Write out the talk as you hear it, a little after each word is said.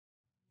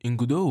In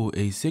Godot,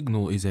 a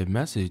signal is a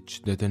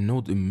message that a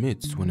node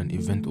emits when an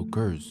event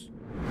occurs.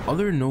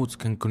 Other nodes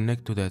can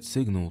connect to that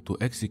signal to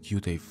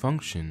execute a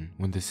function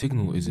when the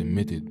signal is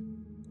emitted.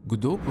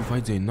 Godot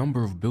provides a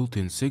number of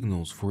built-in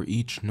signals for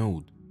each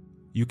node.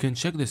 You can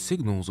check the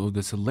signals of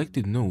the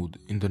selected node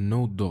in the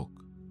node doc.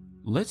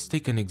 Let's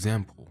take an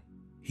example.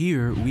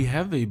 Here we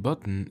have a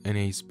button and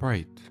a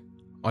sprite.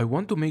 I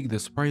want to make the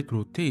sprite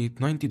rotate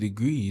 90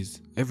 degrees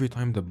every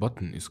time the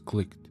button is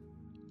clicked.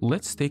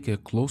 Let's take a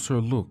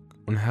closer look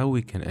on how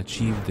we can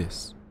achieve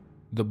this.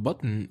 The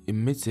button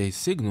emits a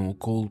signal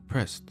called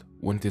pressed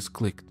when it is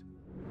clicked.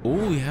 All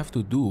we have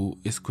to do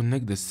is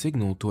connect the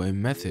signal to a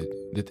method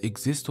that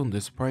exists on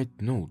the sprite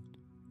node.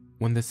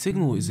 When the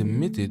signal is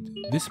emitted,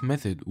 this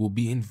method will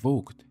be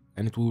invoked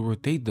and it will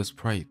rotate the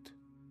sprite.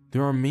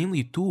 There are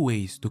mainly two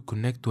ways to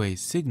connect to a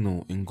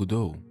signal in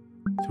Godot,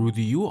 through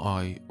the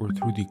UI or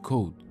through the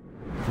code.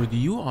 For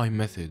the UI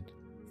method,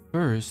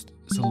 first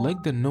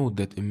select the node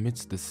that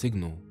emits the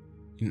signal.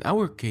 In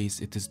our case,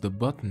 it is the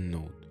button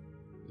node.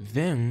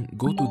 Then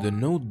go to the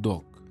node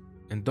doc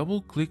and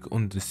double-click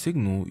on the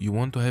signal you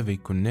want to have a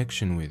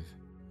connection with.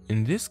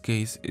 In this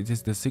case, it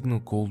is the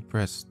signal called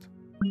pressed.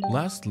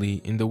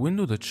 Lastly, in the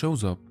window that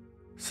shows up,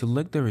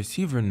 select the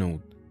receiver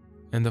node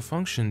and the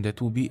function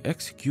that will be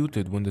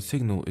executed when the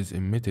signal is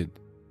emitted.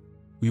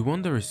 We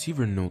want the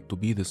receiver node to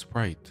be the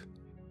sprite.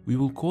 We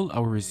will call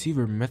our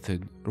receiver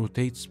method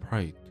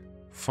rotateSprite.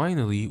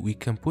 Finally, we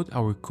can put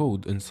our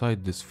code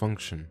inside this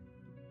function.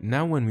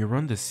 Now when we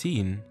run the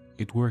scene,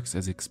 it works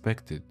as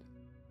expected.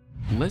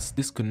 Let's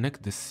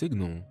disconnect the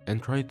signal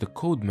and try the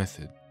code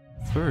method.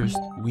 First,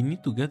 we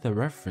need to get a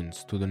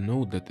reference to the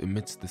node that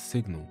emits the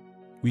signal.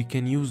 We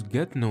can use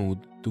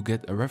getNode to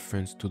get a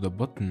reference to the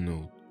button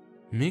node.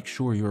 Make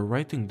sure you're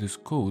writing this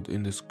code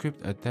in the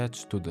script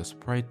attached to the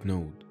sprite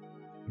node.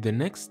 The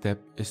next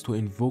step is to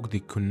invoke the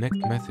connect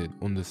method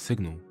on the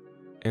signal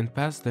and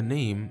pass the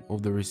name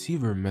of the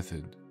receiver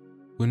method.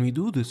 When we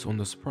do this on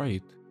the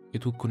sprite,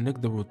 it will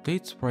connect the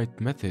rotateSprite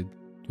method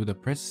to the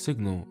press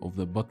signal of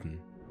the button.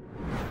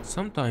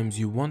 Sometimes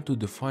you want to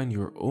define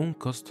your own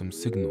custom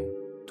signal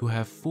to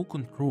have full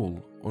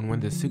control on when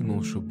the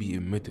signal should be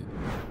emitted.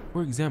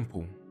 For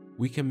example,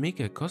 we can make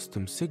a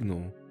custom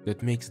signal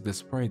that makes the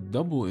sprite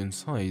double in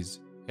size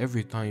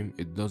every time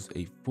it does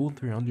a full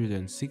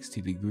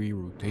 360-degree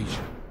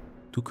rotation.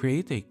 To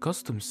create a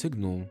custom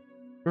signal,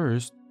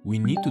 first we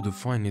need to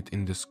define it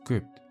in the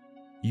script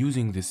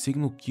using the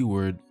signal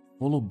keyword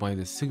followed by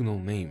the signal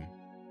name.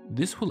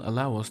 This will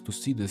allow us to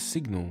see the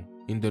signal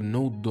in the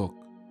node doc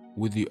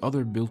with the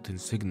other built-in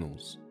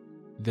signals.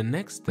 The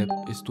next step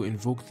is to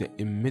invoke the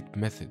emit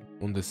method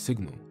on the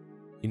signal.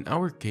 In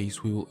our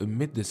case, we will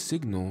emit the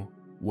signal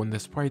when the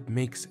sprite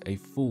makes a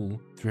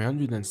full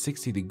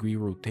 360-degree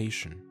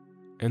rotation.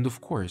 And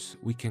of course,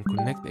 we can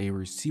connect a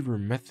receiver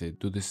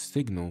method to this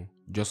signal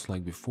just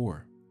like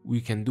before.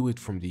 We can do it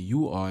from the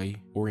UI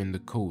or in the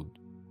code.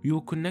 We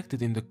will connect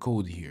it in the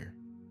code here.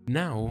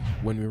 Now,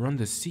 when we run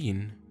the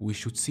scene, we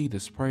should see the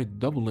sprite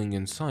doubling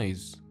in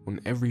size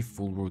on every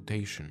full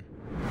rotation.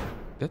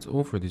 That's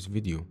all for this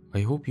video.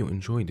 I hope you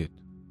enjoyed it.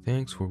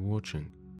 Thanks for watching.